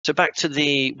So back to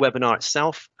the webinar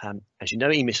itself. As you know,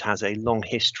 EMIS has a long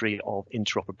history of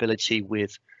interoperability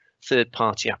with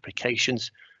third-party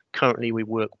applications. Currently, we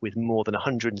work with more than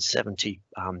 170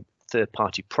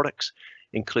 third-party products,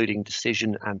 including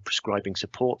decision and prescribing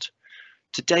support.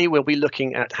 Today, we'll be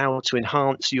looking at how to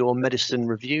enhance your medicine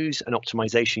reviews and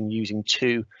optimization using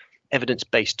two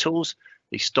evidence-based tools,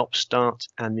 the StoppStart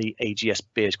and the AGS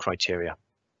Beers criteria.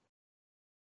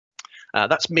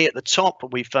 That's me at the top.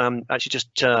 We've actually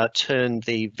just turned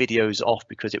the videos off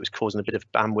because it was causing a bit of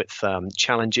bandwidth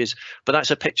challenges, but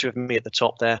that's a picture of me at the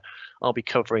top there. I'll be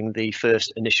covering the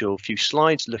first initial few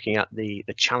slides, looking at the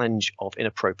challenge of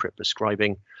inappropriate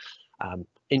prescribing,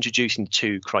 introducing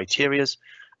two criteria,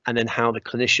 and then how the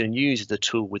clinician uses the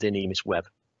tool within EMIS Web.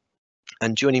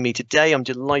 And joining me today, I'm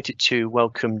delighted to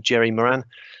welcome Jerry Moran,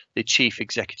 the Chief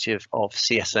Executive of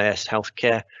CSIS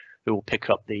Healthcare, who will pick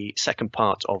up the second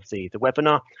part of the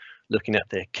webinar, looking at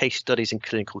the case studies and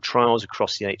clinical trials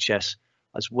across the NHS,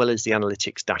 as well as the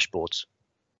analytics dashboards.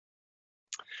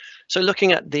 So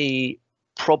looking at the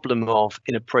problem of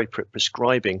inappropriate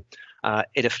prescribing,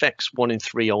 it affects 1 in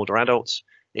 3 older adults.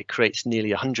 It creates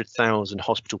nearly 100,000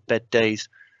 hospital bed days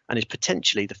and is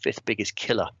potentially the 5th biggest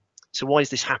killer. So why is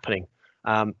this happening?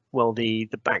 Well, the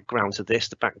background to this,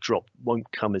 the backdrop,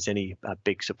 won't come as any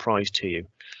big surprise to you.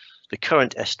 The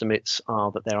current estimates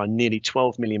are that there are nearly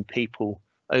 12 million people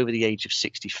over the age of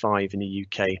 65 in the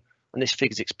UK, and this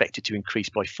figure is expected to increase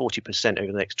by 40%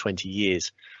 over the next 20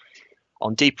 years.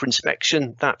 On deeper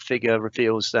inspection, that figure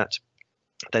reveals that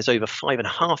there's over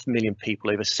 5.5 million people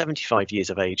over 75 years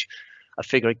of age, a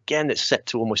figure again that's set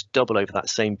to almost double over that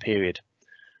same period.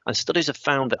 And studies have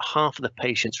found that half of the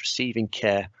patients receiving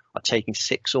care are taking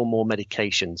 6 or more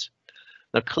medications.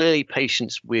 Now, clearly,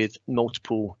 patients with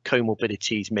multiple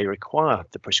comorbidities may require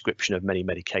the prescription of many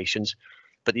medications,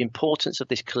 but the importance of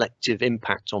this collective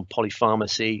impact on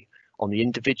polypharmacy on the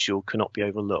individual cannot be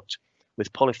overlooked,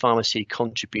 with polypharmacy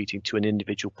contributing to an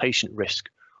individual patient risk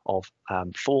of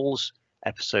falls,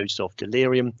 episodes of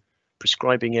delirium,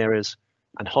 prescribing errors,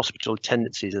 and hospital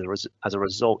attendances as a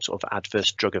result of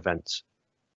adverse drug events.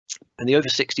 And the over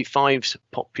 65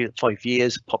 5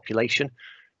 years population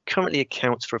currently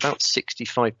accounts for about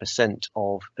 65%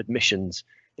 of admissions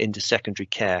into secondary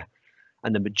care,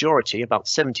 and the majority, about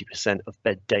 70% of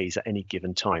bed days at any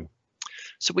given time.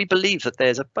 So we believe that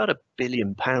there's about £1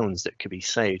 billion that could be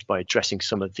saved by addressing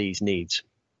some of these needs.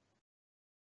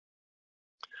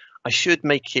 I should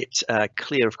make it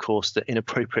clear, of course, that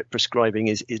inappropriate prescribing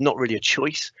is not really a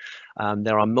choice.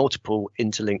 There are multiple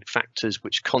interlinked factors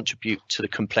which contribute to the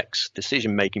complex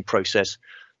decision-making process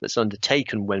that's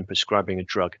undertaken when prescribing a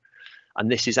drug,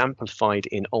 and this is amplified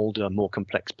in older, more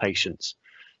complex patients.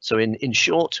 So in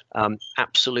short,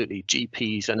 absolutely,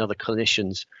 GPs and other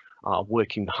clinicians are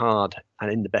working hard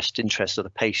and in the best interest of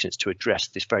the patients to address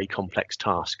this very complex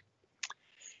task.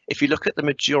 If you look at the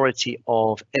majority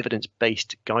of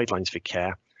evidence-based guidelines for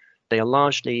care, they are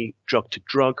largely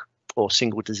drug-to-drug or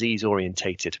single disease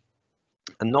orientated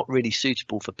and not really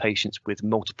suitable for patients with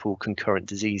multiple concurrent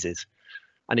diseases.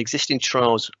 And existing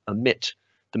trials omit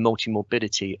the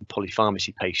multimorbidity and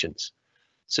polypharmacy patients.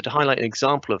 So to highlight an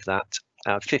example of that,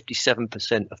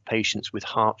 57% of patients with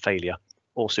heart failure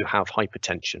also have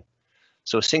hypertension.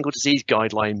 So a single disease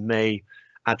guideline may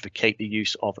advocate the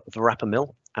use of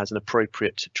verapamil as an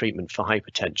appropriate treatment for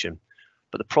hypertension.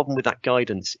 But the problem with that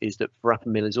guidance is that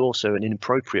verapamil is also an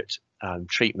inappropriate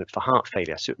treatment for heart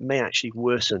failure. So it may actually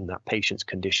worsen that patient's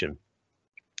condition.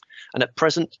 And at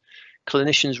present,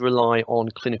 clinicians rely on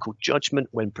clinical judgment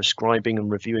when prescribing and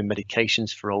reviewing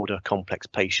medications for older, complex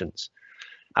patients.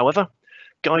 However,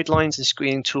 guidelines and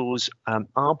screening tools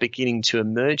are beginning to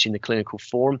emerge in the clinical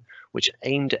forum, which are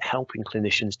aimed at helping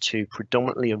clinicians to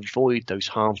predominantly avoid those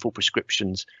harmful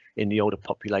prescriptions in the older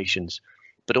populations,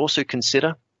 but also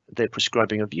consider the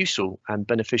prescribing of useful and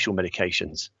beneficial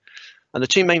medications. And the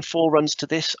two main forerunners to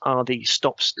this are the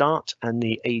StoppStart and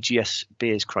the AGS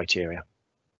Beers criteria.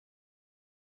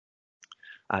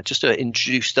 Just to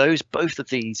introduce those, both of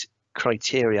these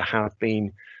criteria have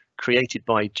been created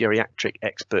by geriatric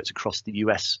experts across the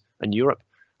US and Europe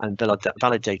and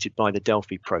validated by the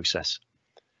Delphi process.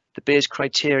 The Beers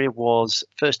criteria was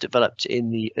first developed in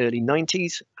the early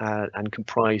 90s and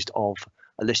comprised of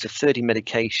a list of 30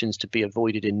 medications to be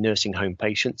avoided in nursing home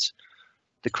patients.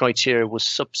 The criteria was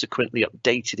subsequently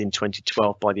updated in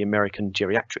 2012 by the American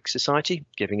Geriatric Society,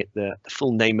 giving it the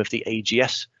full name of the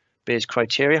AGS Beers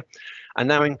criteria, and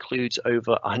now includes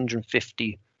over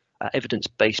 150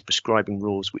 evidence-based prescribing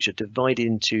rules, which are divided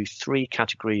into 3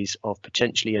 categories of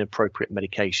potentially inappropriate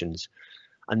medications.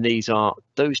 And these are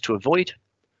those to avoid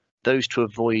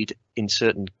in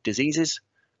certain diseases,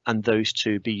 and those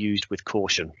to be used with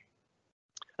caution.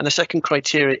 And the second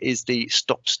criteria is the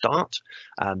StoppStart.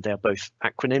 They are both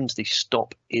acronyms. The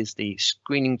STOP is the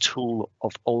screening tool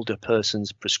of older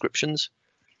persons' prescriptions,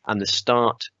 and the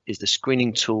START is the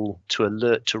screening tool to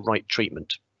alert to right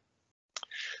treatment.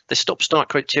 The StoppStart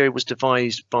criteria was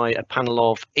devised by a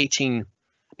panel of 18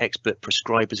 expert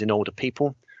prescribers in older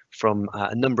people from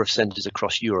a number of centres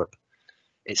across Europe.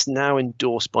 It's now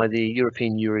endorsed by the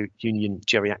European Union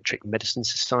Geriatric Medicine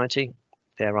Society.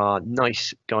 There are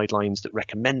NICE guidelines that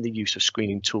recommend the use of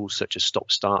screening tools such as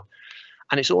StoppStart,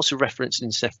 and it's also referenced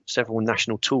in several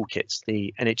national toolkits,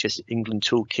 the NHS England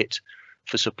toolkit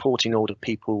for supporting older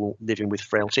people living with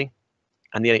frailty,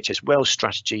 and the NHS Wales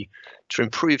strategy to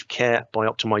improve care by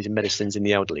optimising medicines in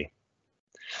the elderly.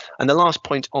 And the last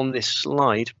point on this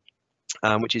slide,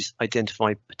 which is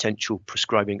identify potential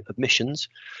prescribing omissions.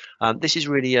 This is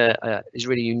really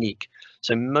unique.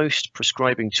 So most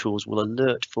prescribing tools will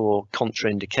alert for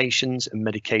contraindications and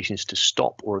medications to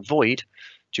stop or avoid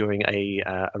during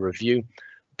a review,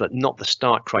 but not the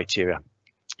START criteria.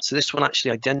 So this will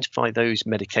actually identify those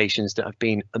medications that have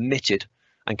been omitted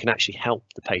and can actually help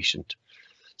the patient.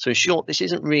 So in short, this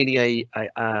isn't really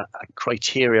a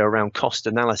criteria around cost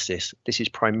analysis. This is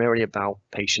primarily about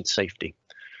patient safety.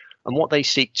 And what they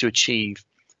seek to achieve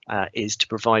is to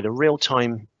provide a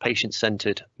real-time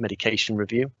patient-centered medication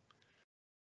review,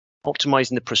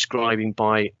 optimizing the prescribing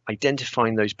by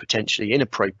identifying those potentially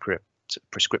inappropriate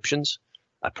prescriptions,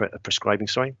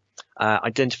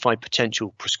 identify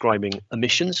potential prescribing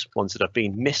omissions, ones that have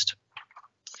been missed,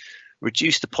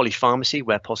 reduce the polypharmacy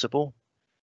where possible,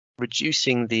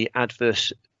 reducing the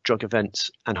adverse drug events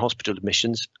and hospital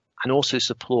admissions, and also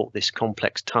support this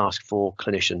complex task for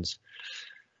clinicians.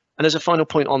 And as a final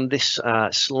point on this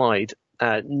slide,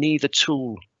 neither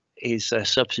tool is a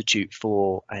substitute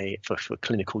for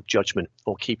clinical judgment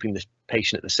or keeping the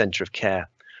patient at the centre of care.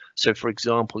 So, for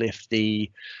example, if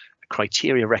the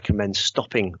criteria recommends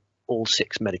stopping all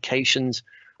 6 medications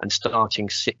and starting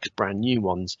 6 brand new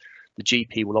ones, the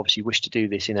GP will obviously wish to do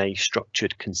this in a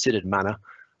structured, considered manner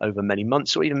over many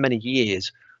months or even many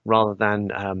years, rather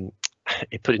than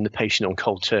putting the patient on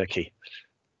cold turkey.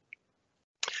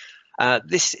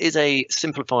 This is a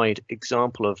simplified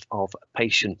example of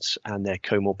patients and their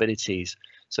comorbidities.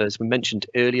 So as we mentioned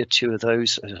earlier, 2 of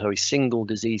those, so a single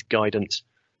disease guidance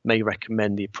may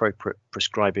recommend the appropriate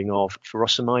prescribing of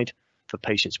furosemide for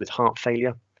patients with heart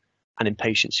failure. And in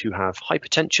patients who have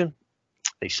hypertension,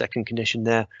 a second condition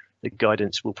there, the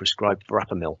guidance will prescribe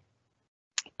verapamil.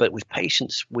 But with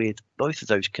patients with both of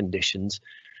those conditions,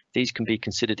 these can be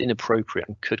considered inappropriate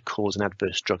and could cause an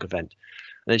adverse drug event.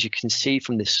 And as you can see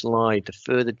from this slide, the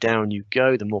further down you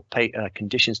go, the more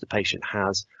conditions the patient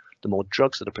has, the more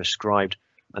drugs that are prescribed,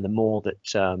 and the more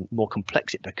that more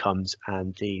complex it becomes,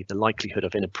 and the likelihood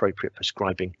of inappropriate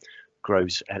prescribing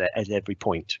grows at every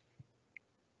point.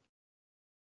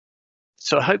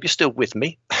 So I hope you're still with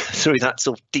me through that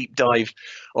sort of deep dive,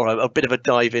 or a bit of a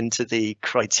dive into the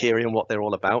criteria and what they're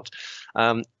all about.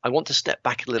 I want to step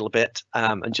back a little bit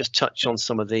and just touch on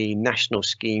some of the national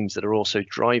schemes that are also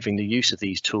driving the use of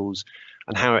these tools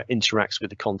and how it interacts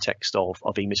with the context of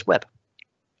EMIS Web.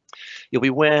 You'll be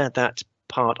aware that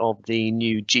part of the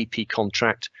new GP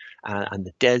contract and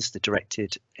the DES, the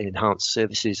Directed Enhanced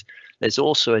Services, there's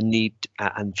also a need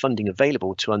and funding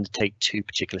available to undertake 2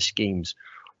 particular schemes.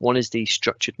 One is the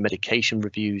structured medication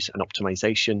reviews and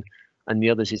optimization, and the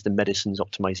others is the medicines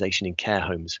optimization in care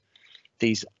homes.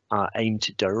 These are aimed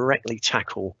to directly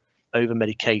tackle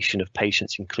over-medication of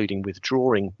patients, including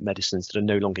withdrawing medicines that are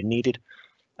no longer needed,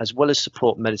 as well as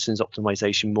support medicines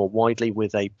optimization more widely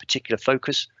with a particular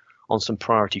focus on some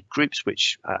priority groups,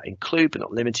 which include but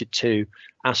not limited to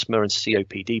asthma and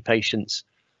COPD patients,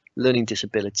 learning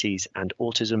disabilities and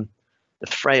autism, the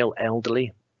frail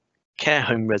elderly, care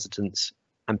home residents,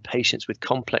 and patients with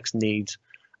complex needs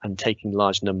and taking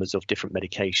large numbers of different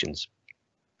medications.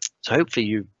 So hopefully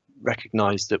you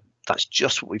recognize that that's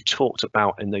just what we've talked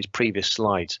about in those previous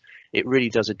slides. It really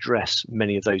does address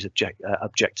many of those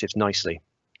objectives nicely.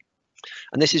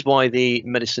 And this is why the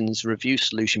medicines review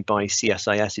solution by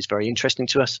CSIS is very interesting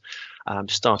to us.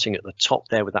 Starting at the top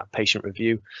there with that patient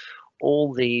review,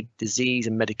 all the disease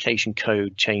and medication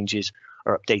code changes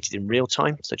are updated in real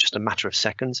time, so just a matter of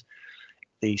seconds.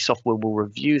 The software will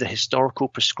review the historical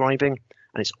prescribing,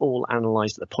 and it's all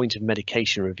analysed at the point of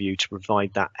medication review to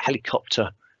provide that helicopter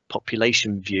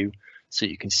population view, so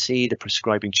you can see the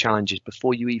prescribing challenges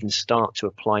before you even start to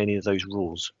apply any of those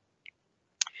rules.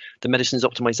 The medicines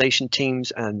optimization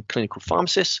teams and clinical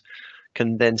pharmacists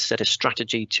can then set a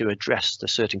strategy to address the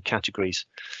certain categories,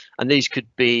 and these could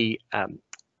be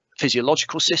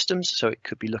physiological systems, so it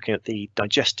could be looking at the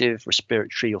digestive,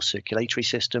 respiratory or circulatory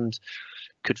systems.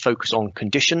 Could focus on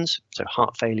conditions, so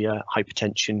heart failure,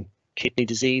 hypertension, kidney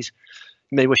disease.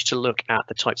 You may wish to look at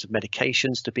the types of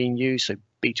medications that are being used, so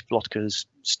beta blockers,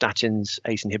 statins,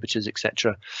 ACE inhibitors,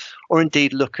 etc. Or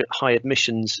indeed look at high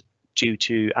admissions due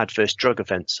to adverse drug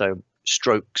events, so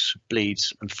strokes,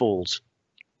 bleeds and falls.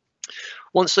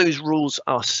 Once those rules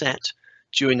are set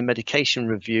during the medication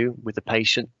review with the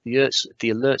patient, the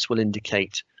alerts will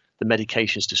indicate the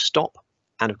medications to stop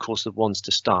and of course the ones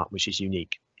to start, which is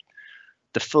unique.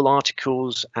 The full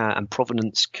articles and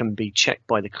provenance can be checked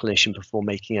by the clinician before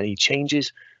making any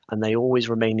changes, and they always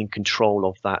remain in control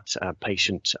of that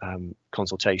patient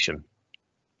consultation.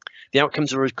 The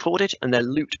outcomes are recorded and they're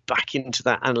looped back into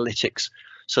that analytics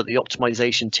so that the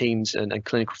optimization teams and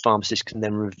clinical pharmacists can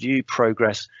then review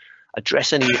progress,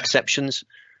 address any exceptions,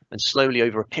 and slowly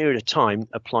over a period of time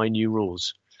apply new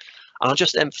rules. And I'll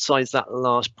just emphasize that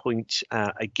last point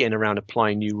again around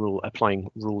applying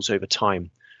rules over time.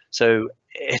 So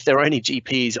if there are any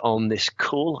GPs on this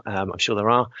call, I'm sure there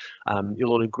are,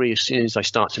 you'll all agree as soon as I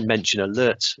start to mention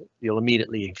alerts, you'll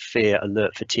immediately fear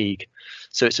alert fatigue.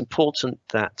 So it's important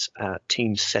that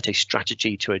teams set a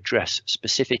strategy to address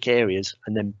specific areas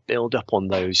and then build up on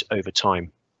those over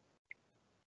time.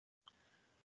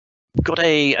 We've got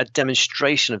a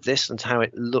demonstration of this and how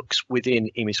it looks within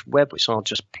EMIS Web, which I'll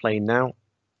just play now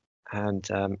and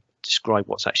describe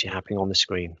what's actually happening on the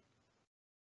screen.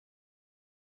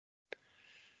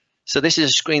 So this is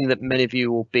a screen that many of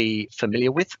you will be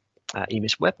familiar with,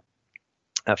 EMIS Web.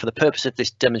 For the purpose of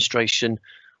this demonstration,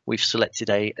 we've selected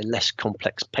a less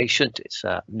complex patient. It's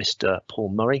Mr. Paul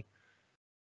Murray.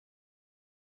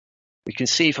 We can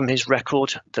see from his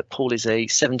record that Paul is a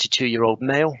 72-year-old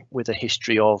male with a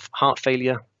history of heart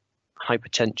failure,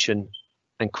 hypertension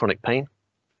and chronic pain.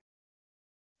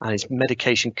 And his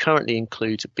medication currently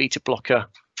includes a beta blocker,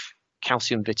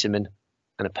 calcium vitamin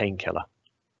and a painkiller.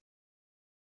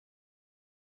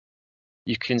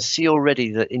 You can see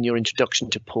already that in your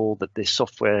introduction to Paul that this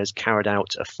software has carried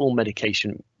out a full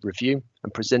medication review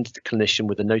and presented the clinician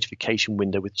with a notification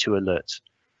window with 2 alerts.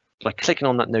 By clicking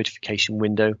on that notification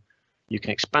window, you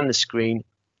can expand the screen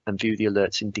and view the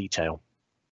alerts in detail.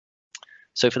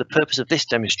 So for the purpose of this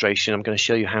demonstration, I'm going to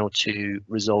show you how to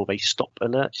resolve a stop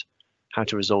alert, how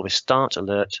to resolve a start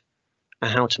alert,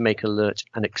 and how to make alert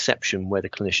an exception where the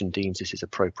clinician deems this is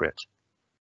appropriate.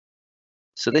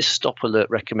 So this stop alert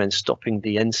recommends stopping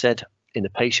the NSAID in a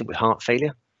patient with heart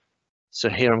failure. So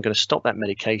here I'm going to stop that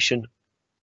medication.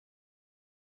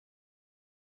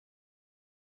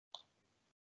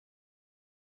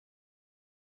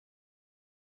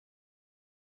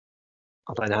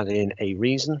 I'll then add in a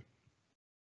reason.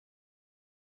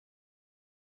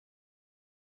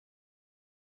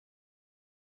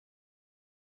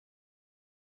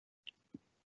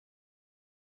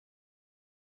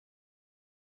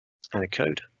 And a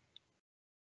code.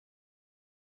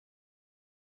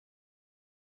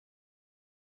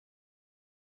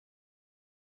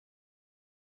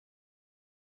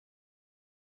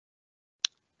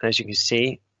 As you can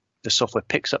see, the software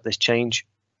picks up this change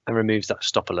and removes that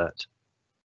stop alert.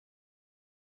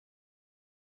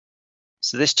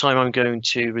 So this time I'm going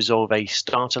to resolve a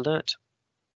start alert.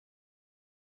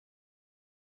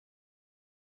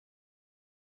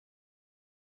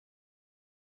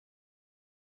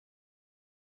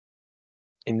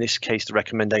 In this case, the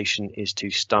recommendation is to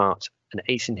start an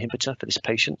ACE inhibitor for this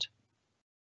patient.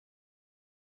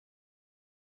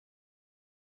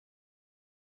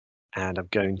 And I'm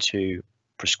going to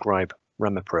prescribe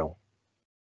ramipril.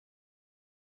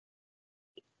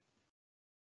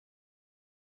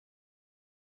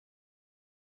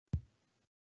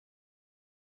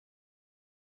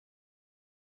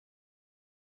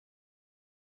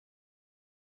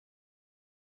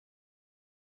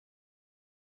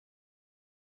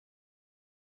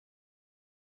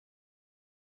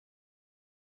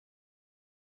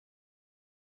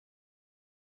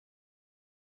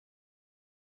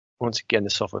 Once again, the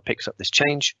software picks up this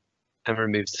change and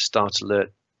removes the start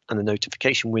alert, and the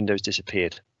notification window has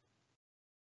disappeared.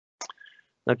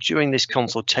 Now, during this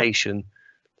consultation,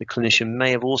 the clinician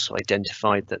may have also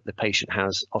identified that the patient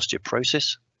has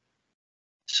osteoporosis.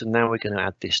 So now we're going to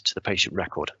add this to the patient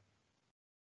record.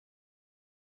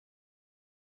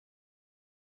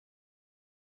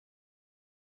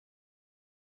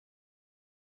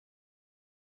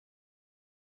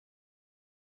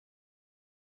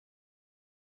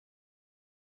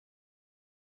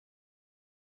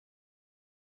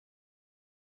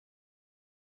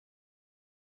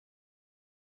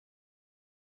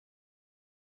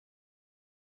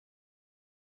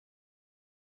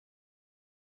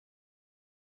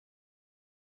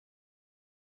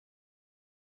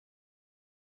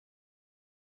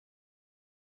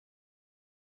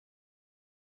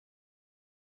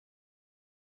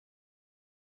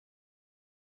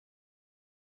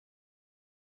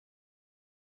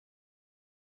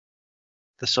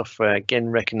 The software again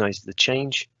recognises the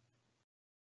change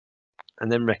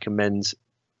and then recommends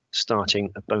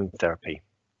starting a bone therapy.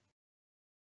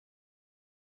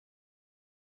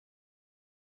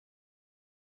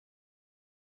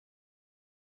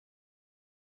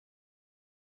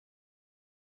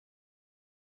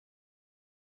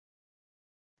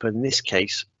 But in this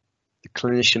case, the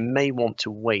clinician may want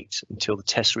to wait until the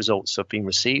test results have been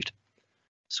received.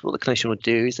 So what the clinician will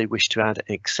do is they wish to add an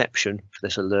exception for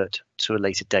this alert to a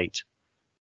later date.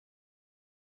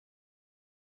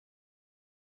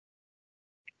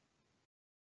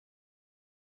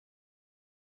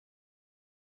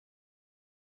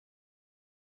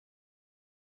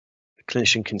 The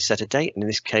clinician can set a date, and in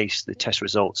this case, the test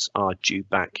results are due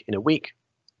back in a week.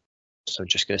 So I'm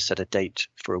just going to set a date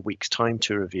for a week's time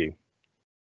to review.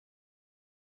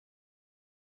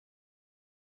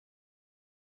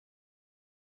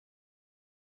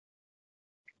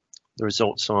 The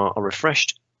results are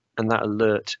refreshed, and that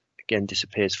alert again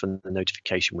disappears from the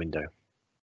notification window.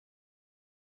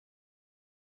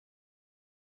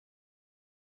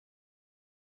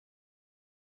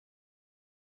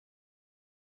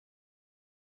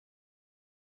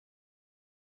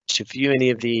 To view any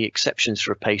of the exceptions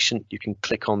for a patient, you can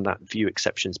click on that View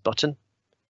Exceptions button,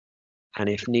 and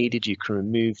if needed, you can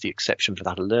remove the exception for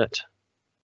that alert.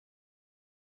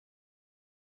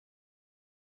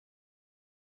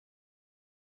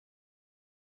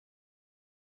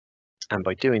 And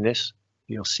by doing this,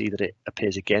 you'll see that it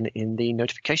appears again in the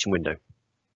notification window.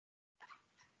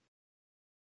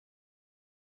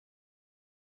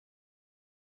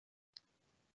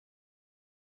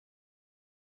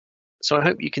 So I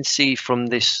hope you can see from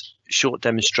this short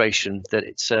demonstration that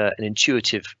it's an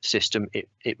intuitive system.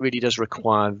 It really does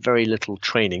require very little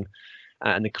training,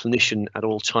 and the clinician at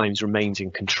all times remains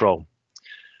in control.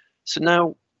 So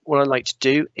now what I'd like to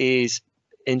do is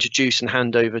introduce and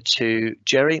hand over to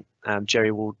Jerry.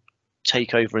 Jerry will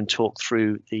take over and talk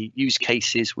through the use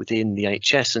cases within the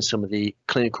NHS and some of the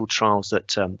clinical trials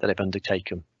that I've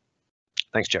undertaken.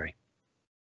 Thanks, Jerry.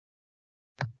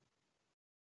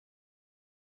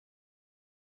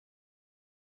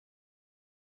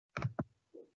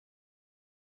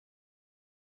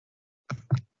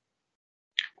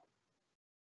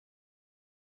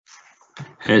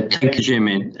 Thank you,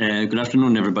 Jamie. Good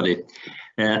afternoon, everybody.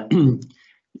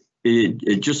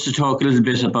 Just to talk a little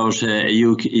bit about a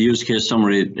use case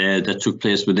summary that took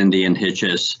place within the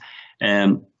NHS.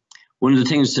 One of the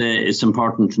things it's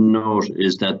important to note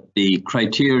is that the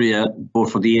criteria,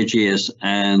 both for the AGS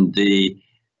and the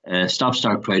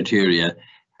StoppStart criteria,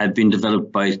 have been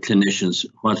developed by clinicians.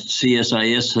 What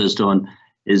CSIS has done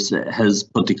is has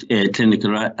put the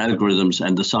clinical algorithms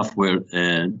and the software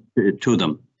to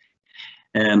them.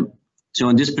 So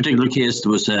in this particular case,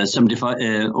 there was 75.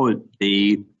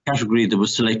 The category that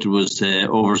was selected was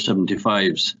over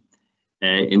 75s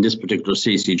in this particular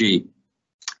CCG,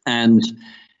 and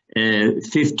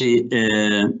 50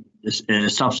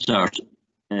 StoppStart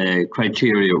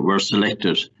criteria were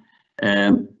selected.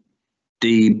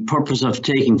 The purpose of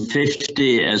taking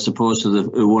 50 as opposed to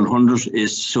the 100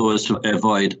 is so as to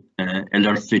avoid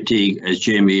alert fatigue, as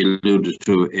Jamie alluded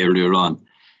to earlier on.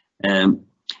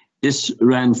 This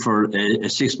ran for a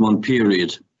 6-month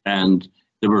period, and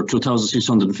there were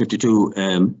 2,652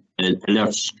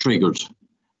 alerts triggered.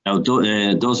 Now,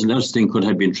 those alerts then could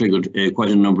have been triggered quite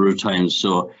a number of times.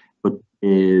 So, but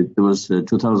there was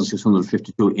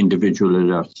 2,652 individual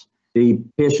alerts. The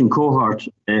patient cohort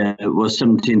was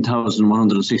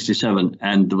 17,167,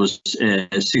 and there was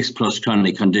 6+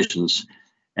 chronic conditions.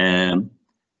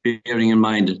 Bearing in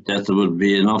mind that there would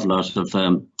be an awful lot of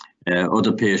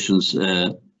other patients.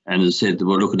 And as I said,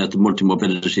 we're looking at the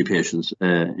multi-morbidity patients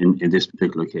in this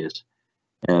particular case.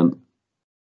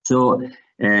 So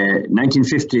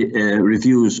 1950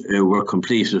 reviews were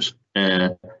completed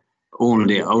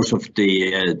only out of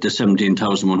the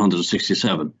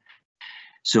 17,167.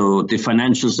 So the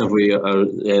financials that we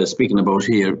are speaking about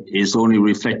here is only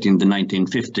reflecting the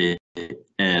 1950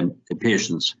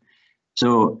 patients.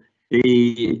 So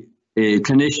the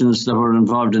clinicians that were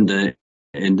involved in the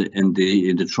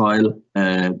trial,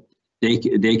 they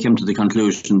came to the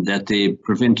conclusion that they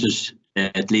prevented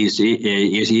at least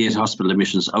 88 hospital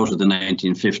admissions out of the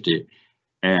 1950.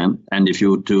 And if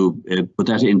you were to put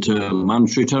that into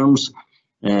monetary terms,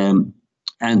 and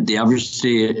the average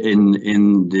stay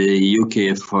in the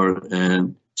UK for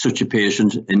such a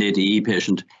patient, an ADE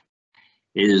patient,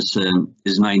 is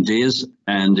 9 days,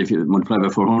 and if you multiply by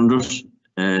 400.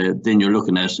 Then you're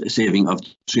looking at a saving of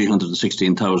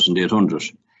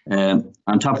 316,800.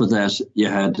 On top of that, you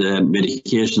had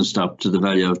medication stopped to the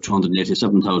value of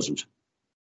 287,000.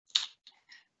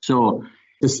 So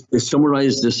To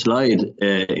summarize the slide,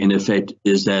 in effect,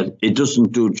 is that it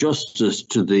doesn't do justice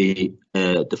to the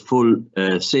full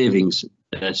savings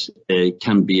that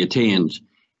can be attained,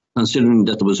 considering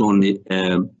that there was only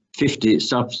 50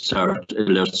 stop-start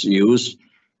alerts used,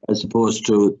 as opposed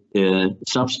to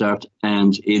stop-start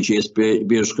and AGS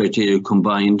Beers criteria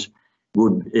combined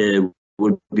would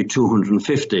be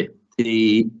 250.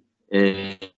 The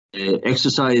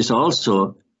exercise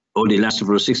also only lasted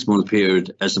for a 6-month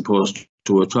period as opposed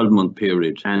to a 12-month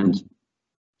period, and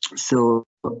so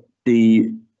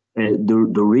the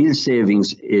real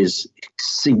savings is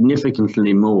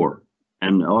significantly more,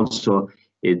 and also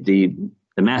the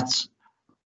maths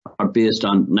are based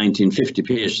on 1950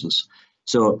 patients.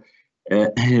 So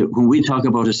when we talk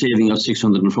about a saving of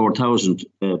 604,000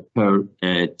 per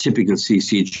typical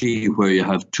CCG, where you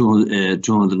have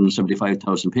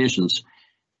 275,000 patients,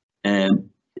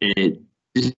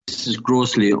 this is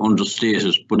grossly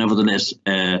understated, but nevertheless,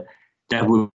 that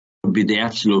would be the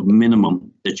absolute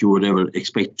minimum that you would ever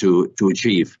expect to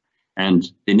achieve. And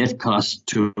the net cost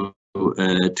to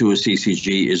a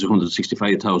CCG is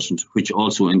 165,000, which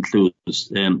also includes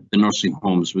the nursing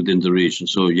homes within the region.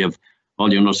 So you have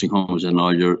all your nursing homes and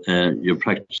all your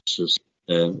practices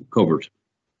covered.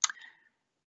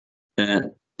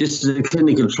 This is a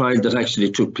clinical trial that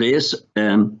actually took place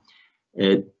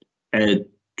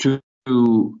to,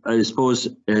 I suppose,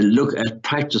 look at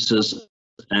practices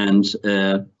and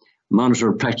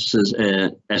monitor practices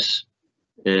at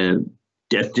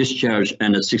discharge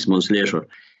and at 6 months later.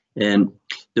 There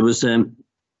was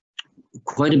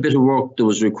quite a bit of work that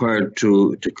was required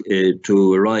to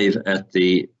arrive at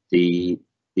the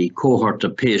cohort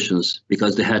of patients,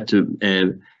 because they had to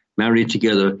marry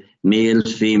together male,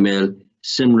 female,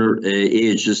 similar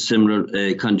ages,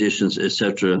 similar conditions,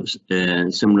 etc.,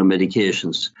 similar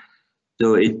medications.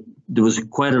 So there was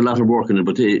quite a lot of work in it,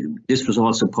 but this was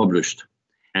also published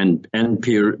and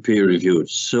peer reviewed.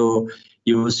 So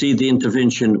you will see the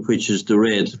intervention, which is the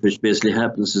red, which basically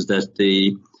happens is that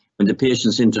when the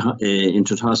patients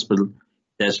entered hospital,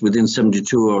 that within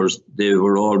 72 hours they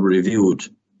were all reviewed,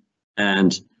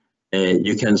 and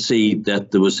you can see that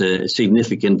there was a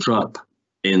significant drop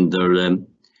in their on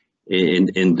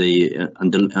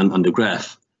the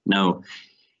graph. Now,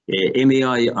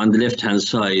 MEI on the left-hand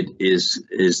side is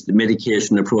the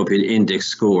medication appropriate index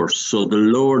score. So the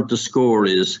lower the score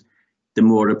is, the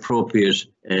more appropriate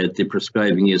the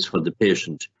prescribing is for the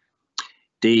patient.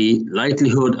 The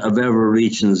likelihood of ever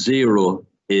reaching 0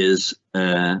 is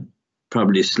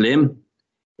probably slim.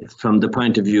 From the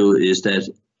point of view is that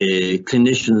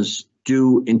clinicians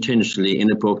do intentionally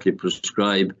inappropriately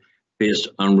prescribe based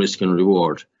on risk and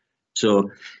reward.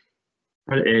 So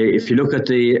if you look at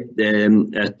the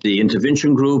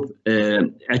intervention group,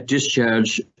 at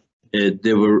discharge,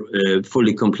 they were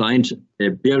fully compliant,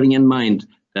 bearing in mind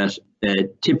that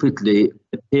typically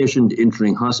a patient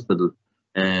entering hospital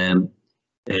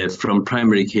from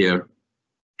primary care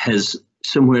has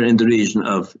somewhere in the region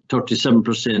of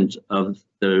 37% of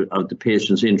the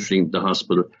patients entering the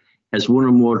hospital has one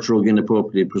or more drug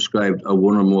inappropriately prescribed or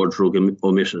one or more drug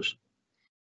omitted.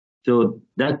 So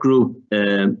that group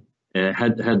had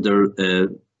their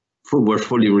were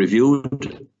fully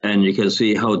reviewed, and you can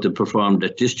see how they performed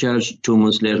at discharge 2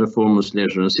 months later, 4 months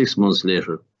later, and 6 months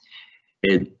later.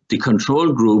 The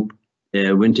control group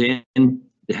went in,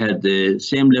 they had the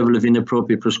same level of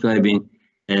inappropriate prescribing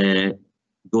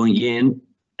going in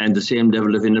and the same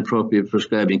level of inappropriate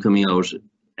prescribing coming out.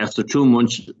 After 2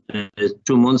 months,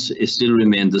 it still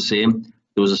remained the same.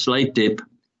 There was a slight dip,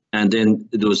 and then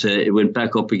there was it went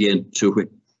back up again to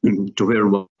where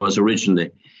it was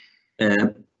originally.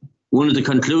 One of the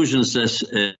conclusions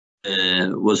that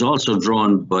was also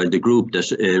drawn by the group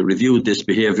that reviewed this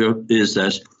behaviour is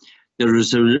that there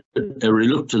is a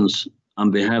reluctance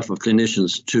on behalf of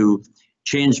clinicians to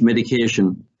change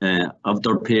medication of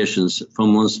their patients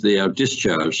from once they are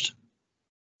discharged.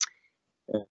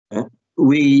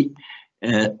 We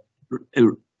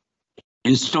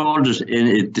installed it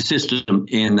in the system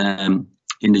in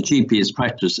the GP's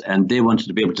practice, and they wanted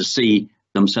to be able to see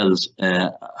themselves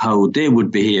how they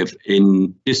would behave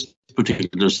in this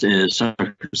particular set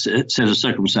of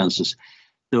circumstances.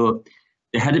 So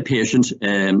they had a patient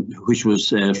which was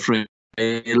frail,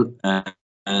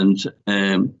 and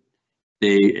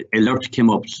the alert came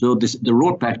up. So they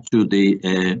wrote back to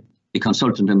the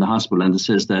consultant in the hospital, and it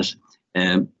says that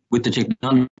with the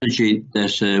technology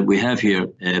that we have here,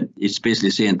 it's basically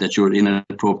saying that you're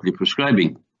inappropriately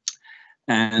prescribing.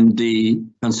 And the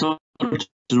consultant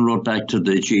wrote back to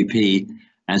the GP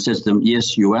and says to them,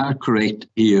 yes, you are correct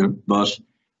here, but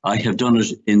I have done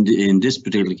it in this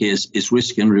particular case, it's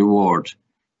risk and reward.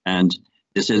 And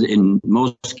they said in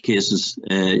most cases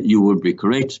you would be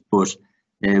correct, but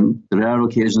there are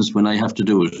occasions when I have to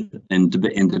do it in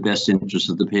the best interest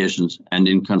of the patient and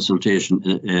in consultation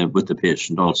with the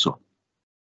patient also.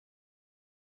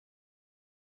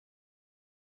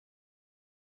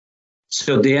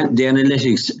 So the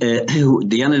analytics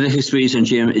reason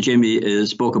Jamie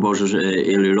spoke about it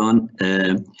earlier on.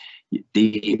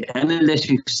 The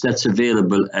analytics that's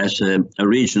available at a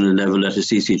regional level, at a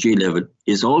CCG level,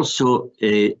 is also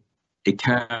a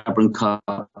carbon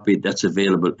copy that's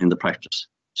available in the practice.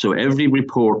 So every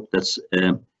report that's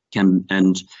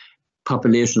and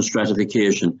population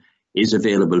stratification is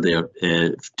available there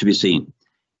to be seen.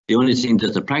 The only thing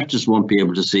that the practice won't be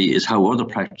able to see is how other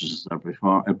practices are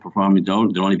performing. They'll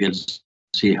only be able to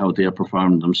see how they are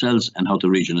performing themselves and how the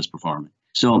region is performing.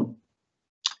 So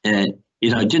it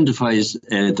identifies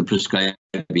the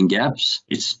prescribing gaps.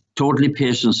 It's totally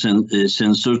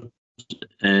patient-centered,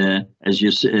 as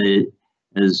you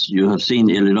have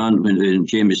seen earlier on in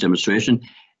Jamie's demonstration.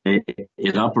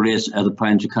 It operates at a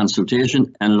point of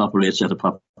consultation and it operates at a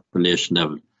population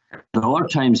level. At all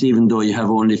times, even though you have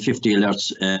only 50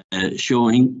 alerts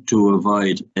showing to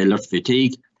avoid alert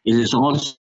fatigue, it is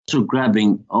also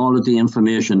grabbing all of the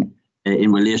information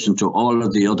in relation to all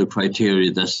of the other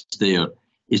criteria that's there.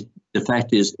 The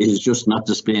fact is, it is just not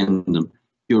displaying them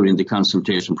during the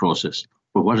consultation process.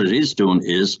 But what it is doing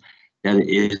is that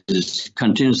it is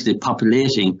continuously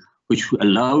populating, which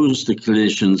allows the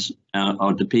clinicians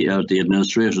or the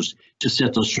administrators to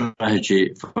set a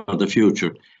strategy for the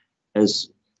future. As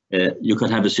you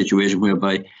could have a situation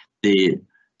whereby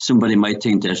somebody might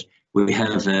think that we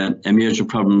have a major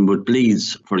problem with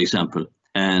bleeds, for example,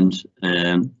 and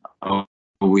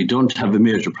we don't have a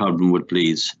major problem with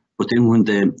bleeds. But then when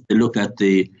they look at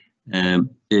the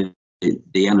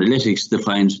analytics, they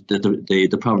find that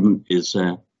the problem is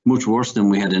much worse than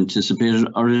we had anticipated,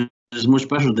 or it is much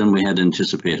better than we had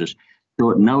anticipated.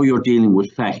 So now you're dealing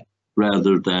with fact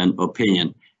rather than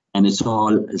opinion, and it's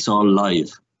all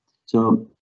live. So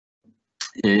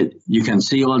you can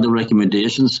see all the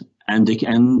recommendations, and they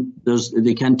can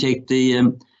take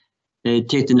the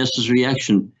necessary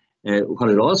action. What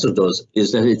it also does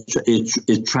is that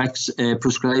it tracks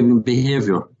prescribing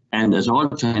behaviour, and at all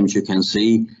times you can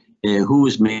see who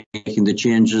is making the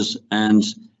changes and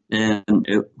when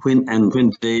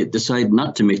they decide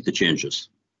not to make the changes.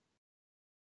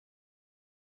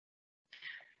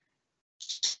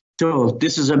 So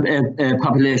this is a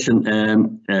population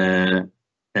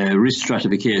risk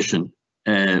stratification.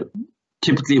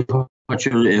 Typically, what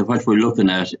we're looking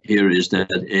at here is that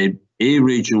a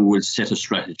region will set a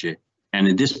strategy, and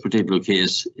in this particular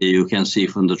case, you can see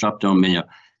from the drop-down menu,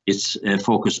 it's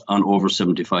focused on over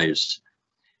 75s,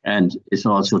 and it's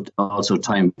also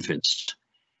time fenced.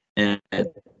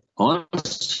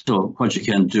 Also, what you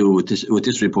can do with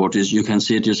this report is you can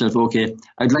say to yourself, okay,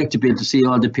 I'd like to be able to see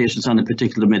all the patients on a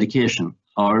particular medication,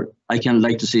 or I can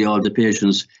like to see all the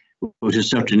patients with a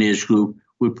certain age group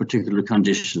with particular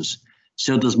conditions.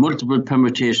 So there's multiple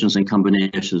permutations and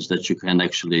combinations that you can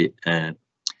actually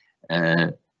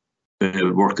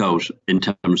work out in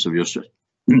terms of your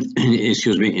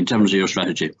in terms of your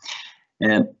strategy.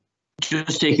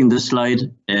 Just taking this slide,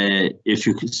 if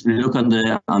you look on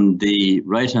the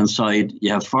right hand side,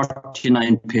 you have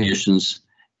 49 patients,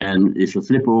 and if you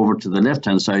flip over to the left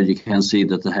hand side, you can see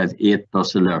that they have 8+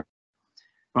 alerts.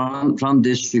 From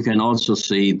this, you can also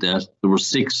see that there were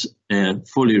 6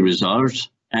 fully resolved,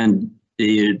 and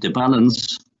the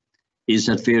balance is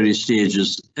at various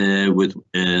stages with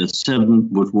 7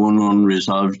 with 1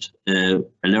 unresolved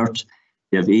alert.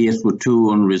 You have 8 with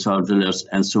 2 unresolved alerts,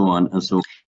 and so on and so on.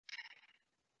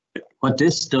 What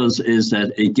this does is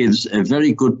that it gives a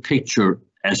very good picture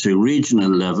at a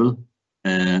regional level,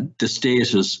 the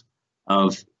status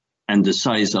of and the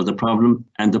size of the problem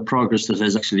and the progress that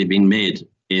has actually been made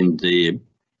in the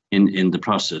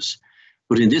process.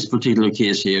 But in this particular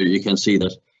case here, you can see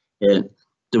that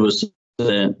there was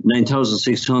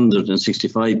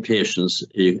 9,665 patients,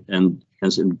 and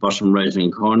as in the bottom right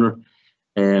hand corner,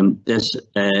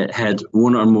 that had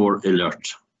 1 or more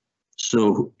alert.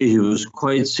 So it was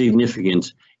quite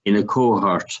significant in a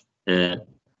cohort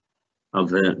of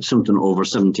something over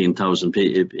 17,000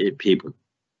 people.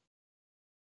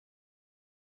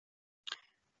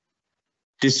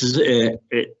 This is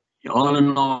all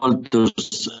in all,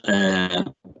 there's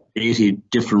 80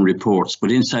 different reports,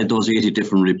 but inside those 80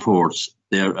 different reports,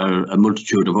 there are a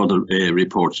multitude of other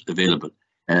reports available.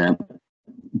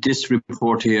 This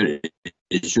report here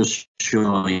is just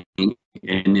showing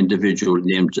an individual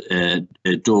named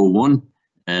Doe 1.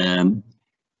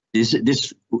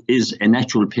 this is an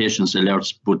actual patient's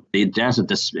alerts, but the data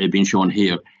that's been shown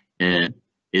here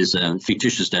is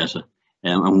fictitious data.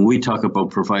 And when we talk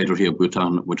about provider here, we're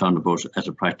talking about at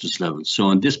a practice level. So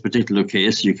in this particular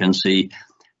case, you can see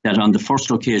that on the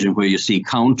first occasion where you see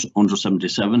count under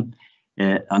 77,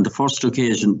 on the first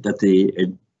occasion that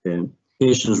the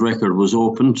patient's record was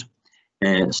opened,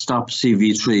 stop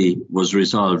CV3 was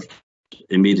resolved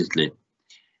immediately.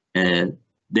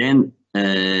 Then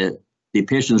the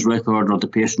patient's record or the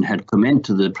patient had come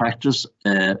into the practice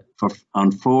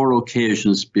on 4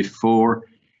 occasions before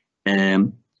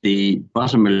the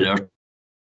bottom alert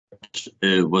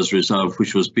was resolved,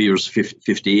 which was Beers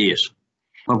 58.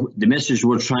 The message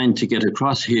we're trying to get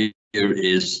across here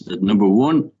is that, number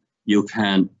one, you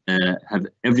can have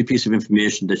every piece of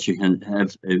information that you can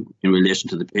have in relation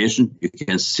to the patient. You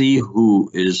can see who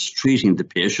is treating the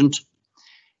patient,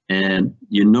 and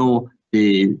you know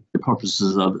the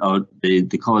purposes of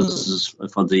the causes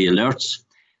for the alerts.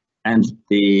 And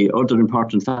the other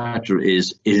important factor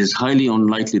is it is highly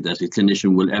unlikely that a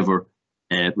clinician will ever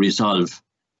resolve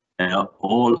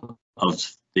all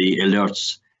of the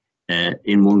alerts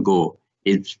in one go.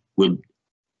 It will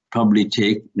probably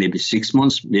take maybe 6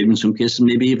 months, maybe in some cases,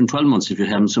 maybe even 12 months if you're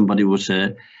having somebody with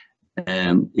 8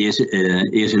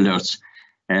 alerts.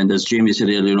 And as Jamie said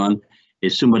earlier on,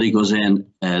 if somebody goes in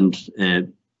and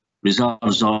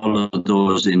resolves all of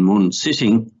those in one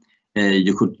sitting,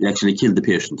 you could actually kill the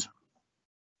patient.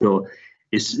 So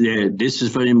this is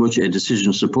very much a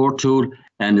decision support tool,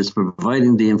 and it's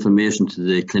providing the information to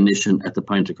the clinician at the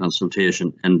point of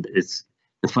consultation, and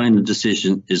the final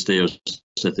decision is theirs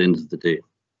at the end of the day.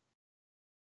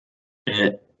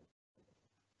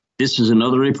 This is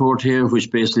another report here which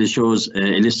basically shows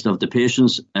a list of the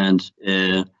patients, and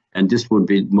this would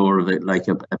be more of a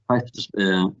practice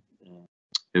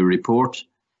a report.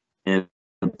 But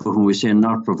when we say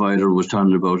not provider, we're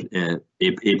talking about a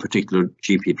particular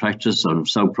GP practice or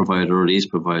south provider or east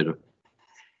provider.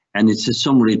 And it's a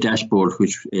summary dashboard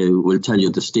which will tell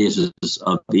you the status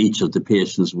of each of the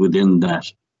patients within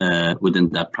that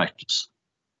practice.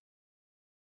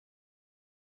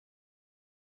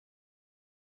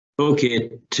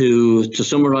 Okay, to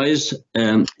summarize,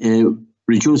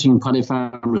 reducing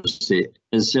polypharmacy.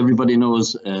 As everybody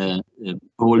knows, the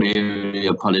whole area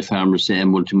of polypharmacy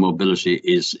and multimobility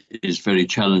is very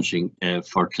challenging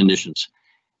for clinicians.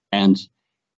 And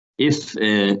if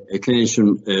a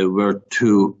clinician were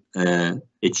to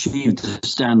achieve the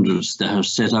standards that are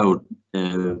set out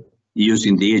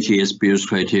using the AGS Beers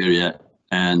criteria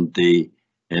and the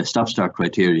StoppStart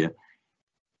criteria,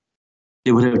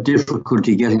 they would have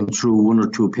difficulty getting through 1 or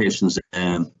 2 patients.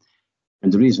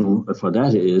 And the reason for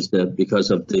that is that because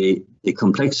of the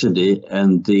complexity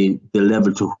and the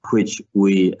level to which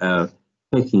we are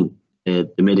taking the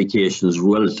medications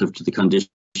relative to the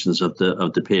conditions of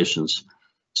the patients.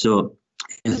 So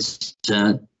it's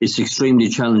extremely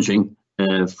challenging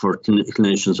for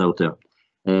clinicians out there.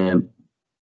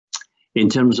 In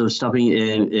terms of stopping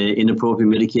inappropriate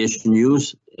medication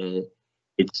use,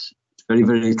 it's very,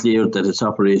 very clear that it's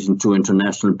operating to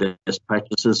international best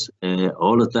practices.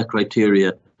 All of that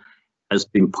criteria has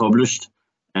been published,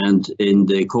 and in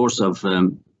the course of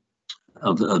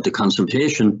the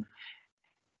consultation,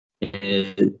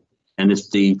 and if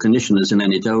the clinician is in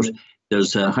any doubt,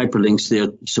 there's hyperlinks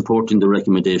there supporting the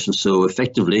recommendations. So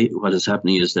effectively, what is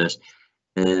happening is that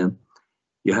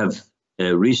you have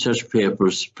research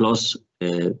papers plus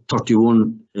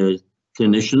 31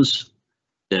 clinicians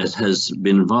that has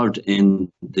been involved in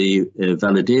the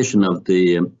validation of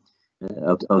the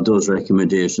of those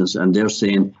recommendations, and they're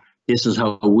saying this is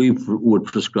how we would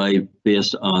prescribe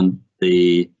based on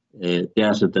the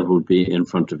data that would be in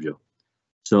front of you.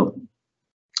 So,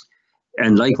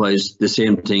 and likewise, the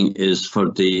same thing is for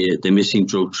the missing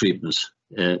drug treatments.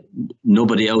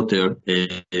 Nobody out there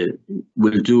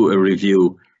will do a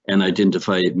review and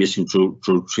identify missing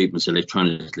drug treatments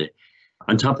electronically.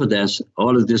 On top of that,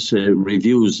 all of this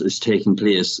reviews is taking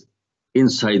place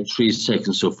inside 3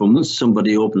 seconds. So from once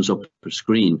somebody opens up a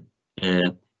screen,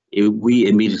 we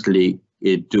immediately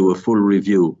do a full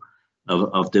review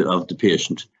of the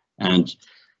patient. And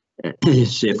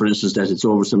say, for instance, that it's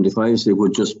over 75s, they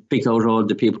would just pick out all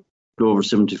the people over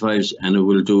 75s, and it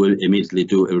will immediately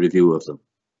do a review of them.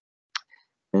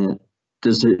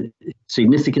 There's a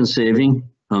significant saving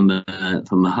from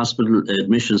a hospital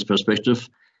admissions perspective.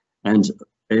 And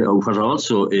what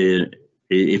also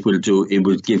it will do, it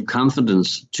will give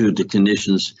confidence to the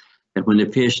clinicians that when a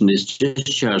patient is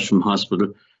discharged from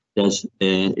hospital, that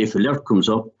if alert comes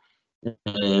up,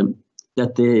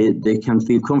 that they can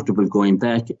feel comfortable going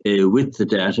back with the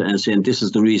data and saying this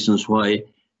is the reasons why,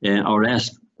 or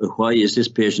ask why is this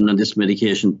patient on this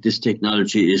medication? This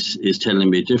technology is telling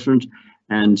me different,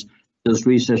 and there's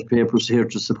research papers here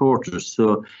to support it.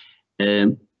 So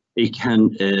it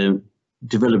can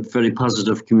develop very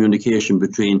positive communication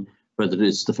between whether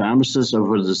it's the pharmacist or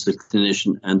whether it's the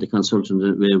clinician and the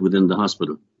consultant within the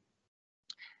hospital.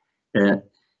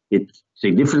 It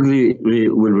significantly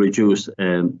will reduce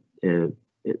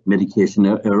medication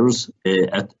errors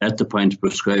at the point of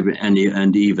prescribing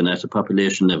and even at a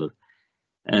population level.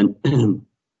 And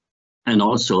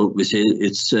also we say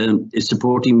it's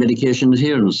supporting medication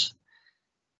adherence.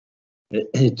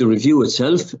 The review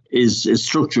itself is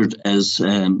structured as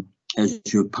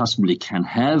you possibly can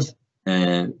have,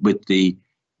 with the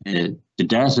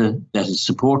data that is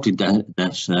supporting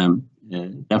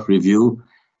that review,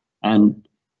 and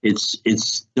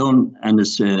it's done and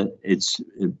it's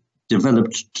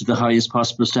developed to the highest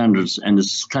possible standards, and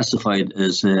is classified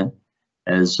as a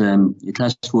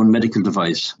Class 1 medical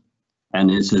device, and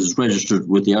it is registered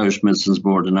with the Irish Medicines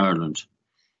Board in Ireland.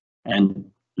 And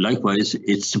likewise,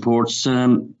 it supports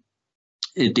the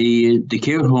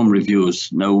care home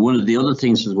reviews. Now, one of the other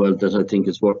things as well that I think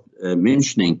is worth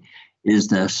mentioning is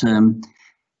that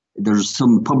there's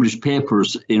some published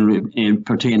papers in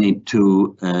pertaining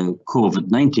to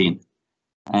COVID-19.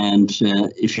 And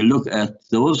if you look at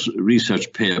those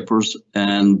research papers,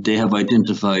 and they have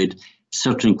identified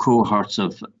certain cohorts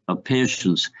of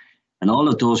patients, and all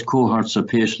of those cohorts of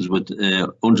patients with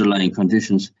underlying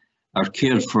conditions are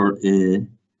cared for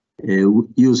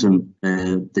using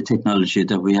the technology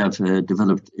that we have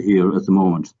developed here at the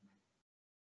moment.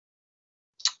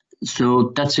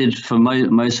 So that's it from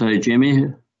my side,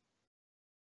 Jamie.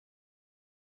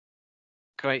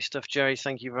 Great stuff, Jerry.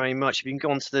 Thank you very much. If you can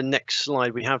go on to the next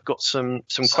slide, we have got some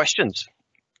questions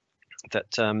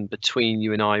that between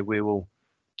you and I we will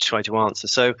try to answer.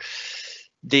 So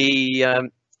the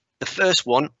first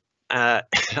one,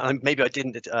 maybe I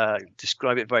didn't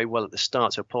describe it very well at the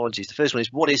start, so apologies. The first one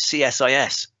is, what is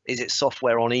CSIS? Is it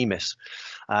software on EMIS?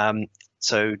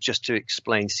 So just to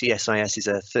explain, CSIS is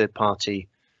a third-party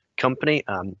company,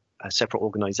 a separate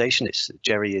organization.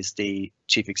 Jerry is the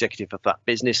chief executive of that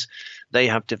business. They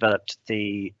have developed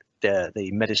the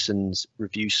medicines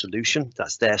review solution.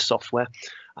 That's their software.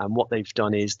 And what they've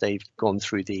done is they've gone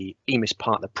through the EMIS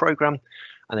partner program,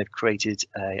 and they've created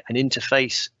an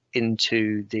interface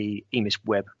into the EMIS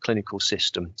web clinical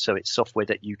system. So it's software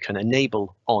that you can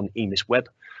enable on EMIS web,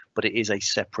 but it is a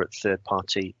separate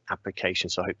third-party application.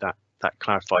 So I hope that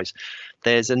clarifies.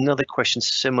 There's another question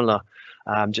similar,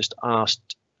 just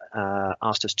asked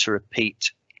us to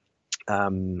repeat,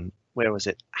 where was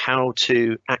it? How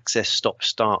to access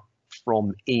StoppStart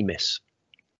from EMIS.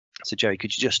 So Jerry,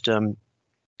 could you just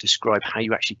describe how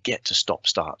you actually get to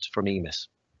StoppStart from EMIS?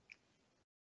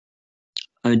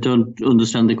 I don't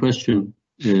understand the question,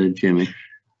 Jamie.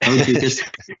 How do you get?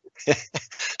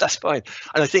 That's fine.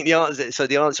 And I think the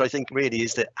answer I think really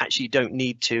is that actually you don't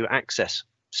need to access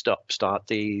StoppStart.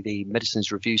 The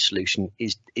medicines review solution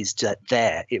is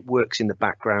there. It works in the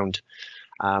background.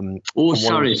 Oh,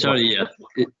 sorry,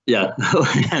 yeah.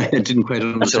 I didn't quite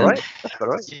understand. That's all right. That's all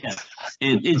right. Yeah,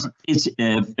 it's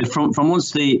from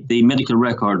once the medical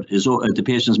record is the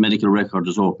patient's medical record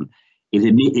is open, it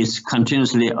is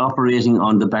continuously operating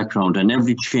on the background, and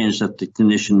every change that the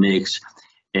clinician makes,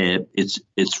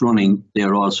 it's running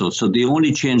there also. So the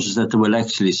only changes that they will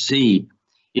actually see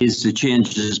is the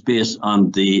changes based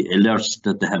on the alerts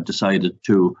that they have decided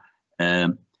to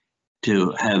have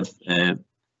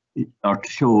or to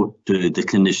show to the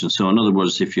clinician. So in other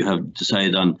words, if you have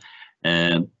decided on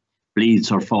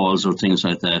bleeds or falls or things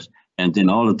like that, and then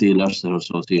all of the alerts that are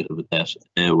associated with that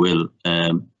will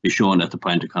be shown at the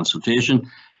point of consultation,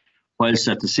 whilst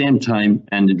at the same time,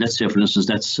 and let's say for instance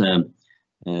that's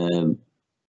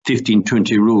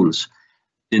 15-20 rules,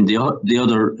 then the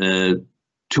other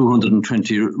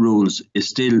 220 rules is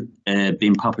still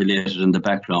being populated in the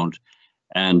background,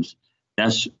 and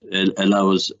that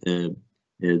allows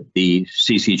the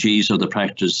CCGs or the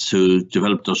practice to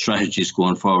develop those strategies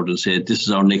going forward and say, this is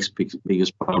our next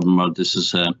biggest problem, or this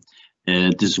is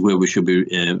where we should be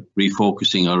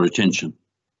refocusing our attention.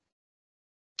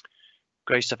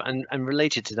 Great stuff. And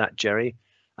related to that, Jerry,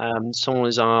 someone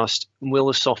has asked, will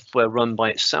the software run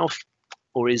by itself,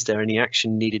 or is there any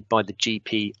action needed by the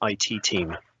GP IT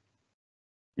team?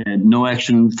 No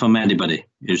action from anybody.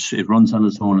 It runs on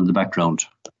its own in the background.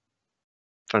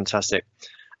 Fantastic.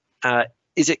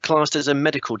 Is it classed as a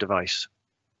medical device?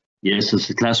 Yes, it's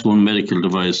a Class 1 medical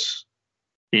device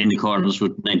in accordance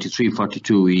with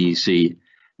 9342 EEC,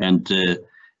 and the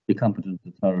competent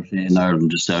authority in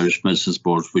Ireland is the Irish Medicines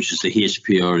Board, which is the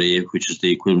HPRA, which is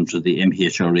the equivalent to the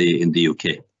MHRA in the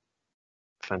UK.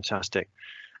 Fantastic.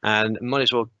 And might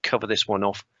as well cover this one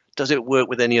off. Does it work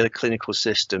with any other clinical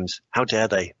systems? How dare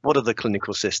they? What are the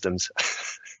clinical systems?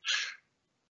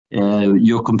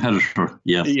 Your competitor,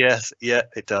 yeah. Yes, yeah,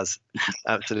 it does.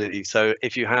 Absolutely. So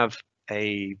if you have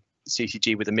a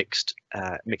CCG with a mixed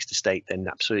estate, then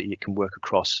absolutely it can work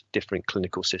across different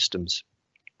clinical systems.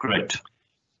 Correct.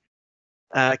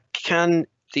 Can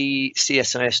the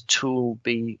CSIS tool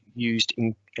be used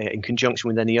in conjunction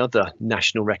with any other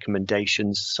national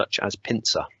recommendations, such as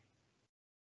PINSA?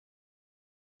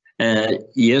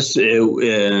 Yes,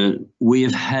 we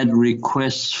have had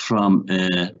requests from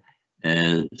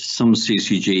some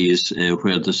CCGs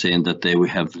where they're saying that they will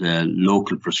have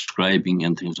local prescribing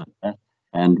and things like that,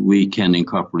 and we can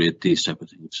incorporate these type of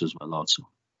things as well also.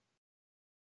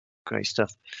 Great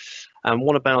stuff. And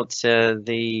what about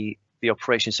the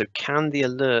operation? So can the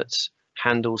alerts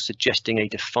handle suggesting a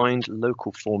defined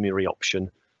local formulary option,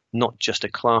 not just a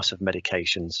class of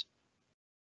medications?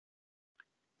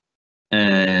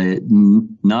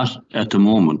 Not at the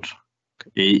moment.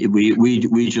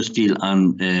 We just deal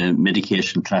on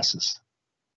medication classes.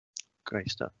 Great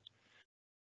stuff.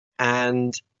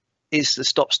 And is the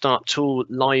Stop Start tool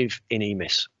live in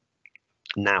EMIS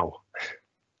now?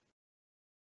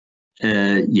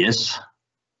 Yes.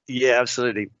 Yeah,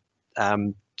 absolutely.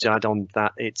 To add on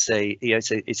that, it's a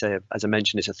as I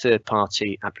mentioned, it's a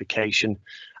third-party application.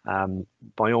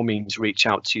 By all means, reach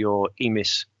out to your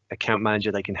EMIS account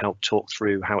manager. They can help talk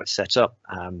through how it's set up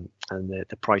and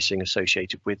the pricing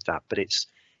associated with that. But it's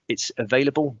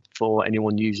available for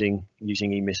anyone using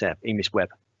EMIS Web.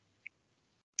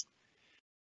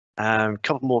 A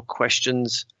couple more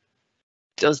questions.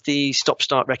 Does the Stop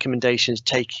Start recommendations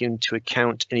take into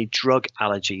account any drug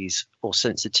allergies or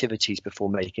sensitivities before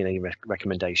making any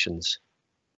recommendations?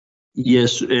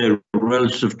 Yes,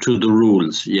 relative to the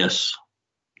rules, yes.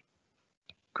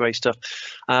 Great stuff.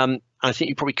 I think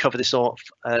you probably cover this off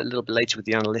a little bit later with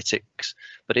the analytics,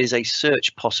 but is a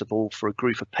search possible for a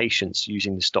group of patients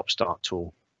using the Stop Start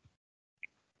tool?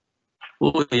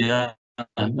 Oh yeah,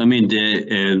 I mean that's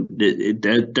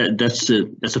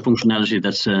a functionality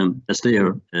that's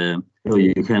there. So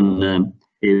you can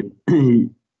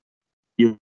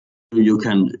you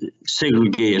can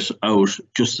segregate out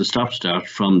just the Stop Start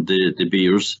from the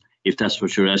Beers if that's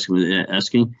what you're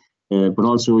asking. But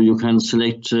also you can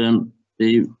select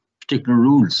the particular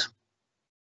rules.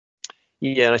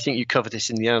 Yeah, I think you covered this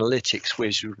in the analytics,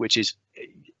 which is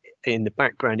in the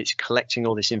background. It's collecting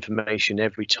all this information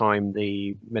every time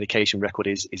the medication record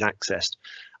is accessed.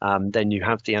 Then you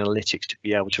have the analytics to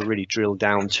be able to really drill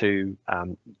down to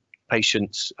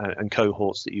patients and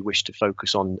cohorts that you wish to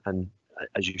focus on. And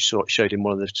as you showed in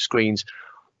one of the screens,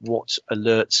 what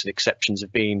alerts and exceptions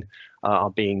are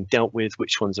being dealt with,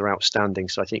 which ones are outstanding.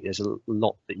 So I think there's a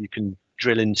lot that you can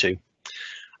drill into.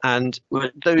 And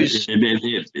those,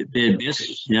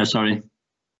 yeah, sorry.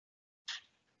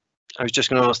 I was just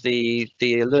going to ask the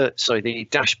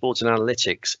dashboards and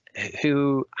analytics.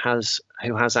 Who has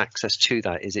access to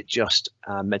that? Is it just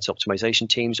meds optimization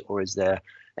teams, or is there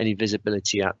any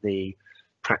visibility at the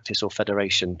practice or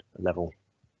federation level?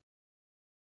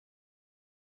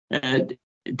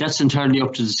 That's entirely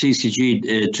up to the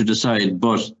CCG to decide.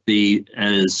 But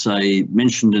as I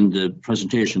mentioned in the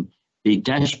presentation, the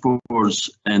dashboards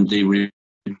and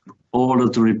all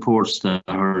of the reports that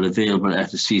are available at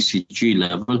the CCG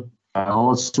level are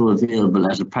also available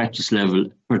at a practice level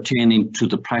pertaining to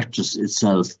the practice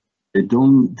itself. They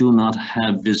do not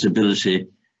have visibility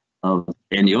of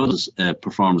any other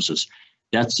performances.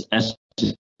 That's at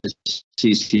the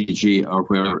CCG or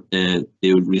where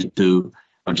they would need to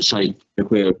decide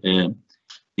where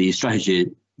the strategy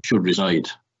should reside.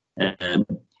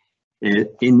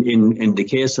 In the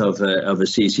case of a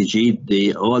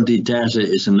CCG, all the data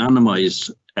is anonymized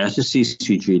at the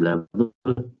CCG level,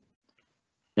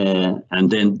 and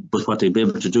then but what they'll be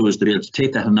able to do is they'll be able to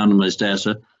take that anonymized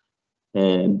data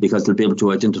because they'll be able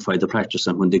to identify the practice,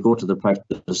 and when they go to the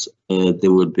practice, they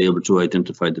will be able to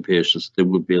identify the patients. They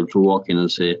would be able to walk in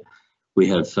and say, we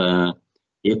have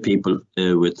 8 people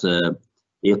with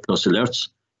 8+ alerts.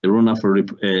 They run off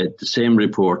the same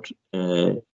report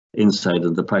inside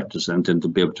of the practice, and then to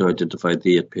be able to identify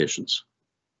the 8 patients.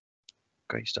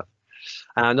 Great stuff.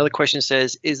 Another question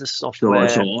says, is the software...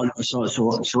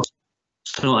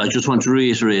 So I just want to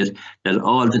reiterate that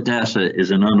all the data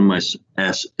is anonymous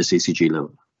at a CCG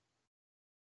level.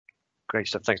 Great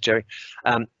stuff. Thanks, Jerry.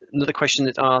 Another question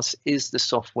that asks, is the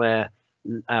software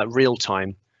real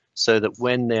time, so that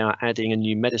when they are adding a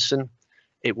new medicine,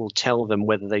 it will tell them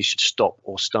whether they should stop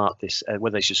or start this,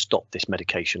 whether they should stop this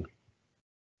medication?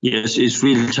 Yes, it's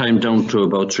real time down to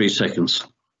about 3 seconds.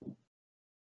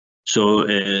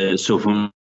 So so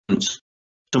when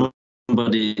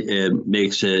somebody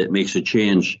makes a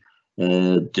change,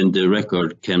 then the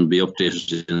record can be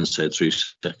updated inside 3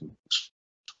 seconds.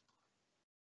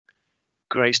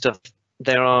 Great stuff.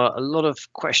 There are a lot of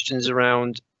questions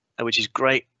around, which is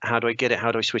great. How do I get it?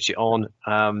 How do I switch it on?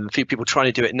 A few people trying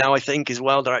to do it now, I think, as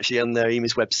well. They're actually on their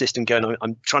EMIS web system going,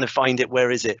 I'm trying to find it.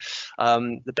 Where is it?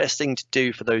 The best thing to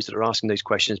do for those that are asking those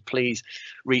questions, please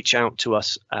reach out to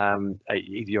us,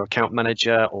 either your account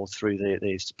manager or through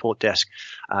the support desk,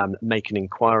 make an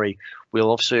inquiry. We'll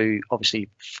also obviously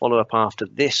follow up after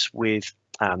this with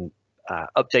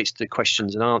updates to the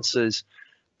questions and answers,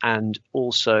 and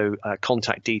also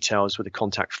contact details with a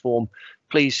contact form.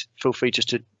 Please feel free just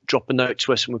to drop a note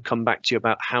to us, and we'll come back to you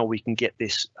about how we can get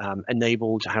this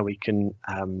enabled, how we can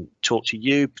talk to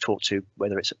you, talk to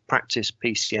whether it's a practice,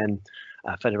 PCN,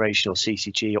 federation or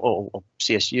CCG or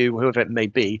CSU, whoever it may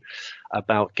be,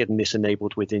 about getting this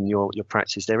enabled within your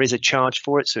practice. There is a charge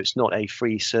for it, so it's not a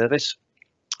free service.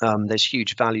 There's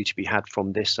huge value to be had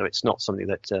from this, so it's not something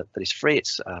that is free.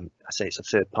 It's I say it's a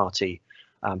third-party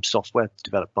software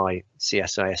developed by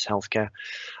CSIS Healthcare.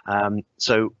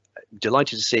 So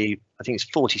delighted to see, I think it's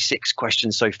 46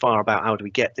 questions so far about how do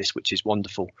we get this, which is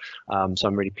wonderful. So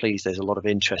I'm really pleased there's a lot of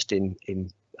interest in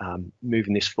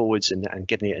moving this forwards and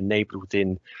getting it enabled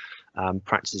within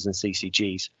practices and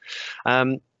CCGs.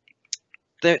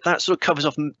 That sort of covers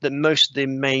off most of the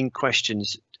main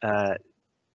questions,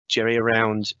 Jerry,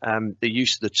 around the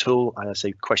use of the tool. And I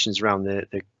say questions around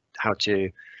the how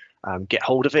to get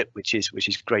hold of it, which is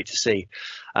great to see.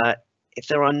 If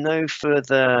there are no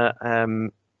further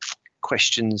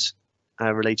questions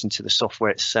relating to the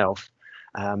software itself,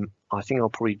 I think I'll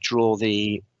probably draw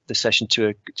the session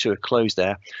to a close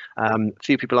there. A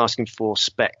few people asking for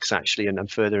specs actually and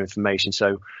further information,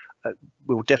 so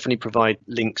we'll definitely provide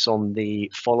links on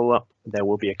the follow-up. There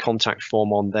will be a contact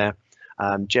form on there.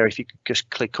 Jerry, if you could just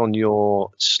click on your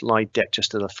slide deck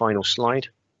just to the final slide.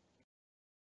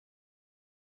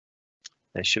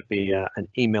 There should be an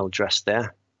email address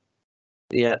there.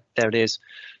 Yeah, there it is.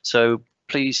 So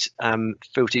please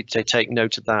feel free to take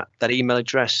note of that email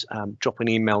address. Drop an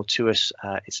email to us.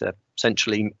 It's a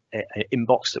central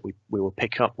inbox that we will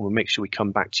pick up, and we'll make sure we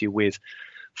come back to you with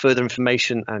further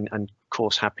information, and of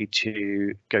course happy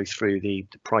to go through the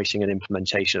pricing and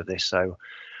implementation of this. So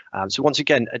so once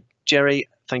again, Jerry,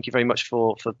 thank you very much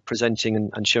for presenting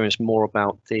and showing us more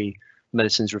about the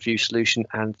medicines review solution,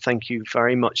 and thank you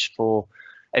very much for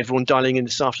everyone dialing in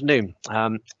this afternoon.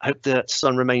 I hope the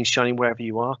sun remains shining wherever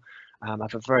you are.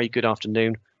 Have a very good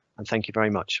afternoon, and thank you very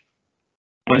much.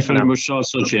 Thanks very much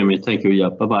also, Jamie. Thank you. Yeah,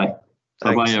 bye-bye.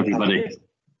 Bye-bye, everybody.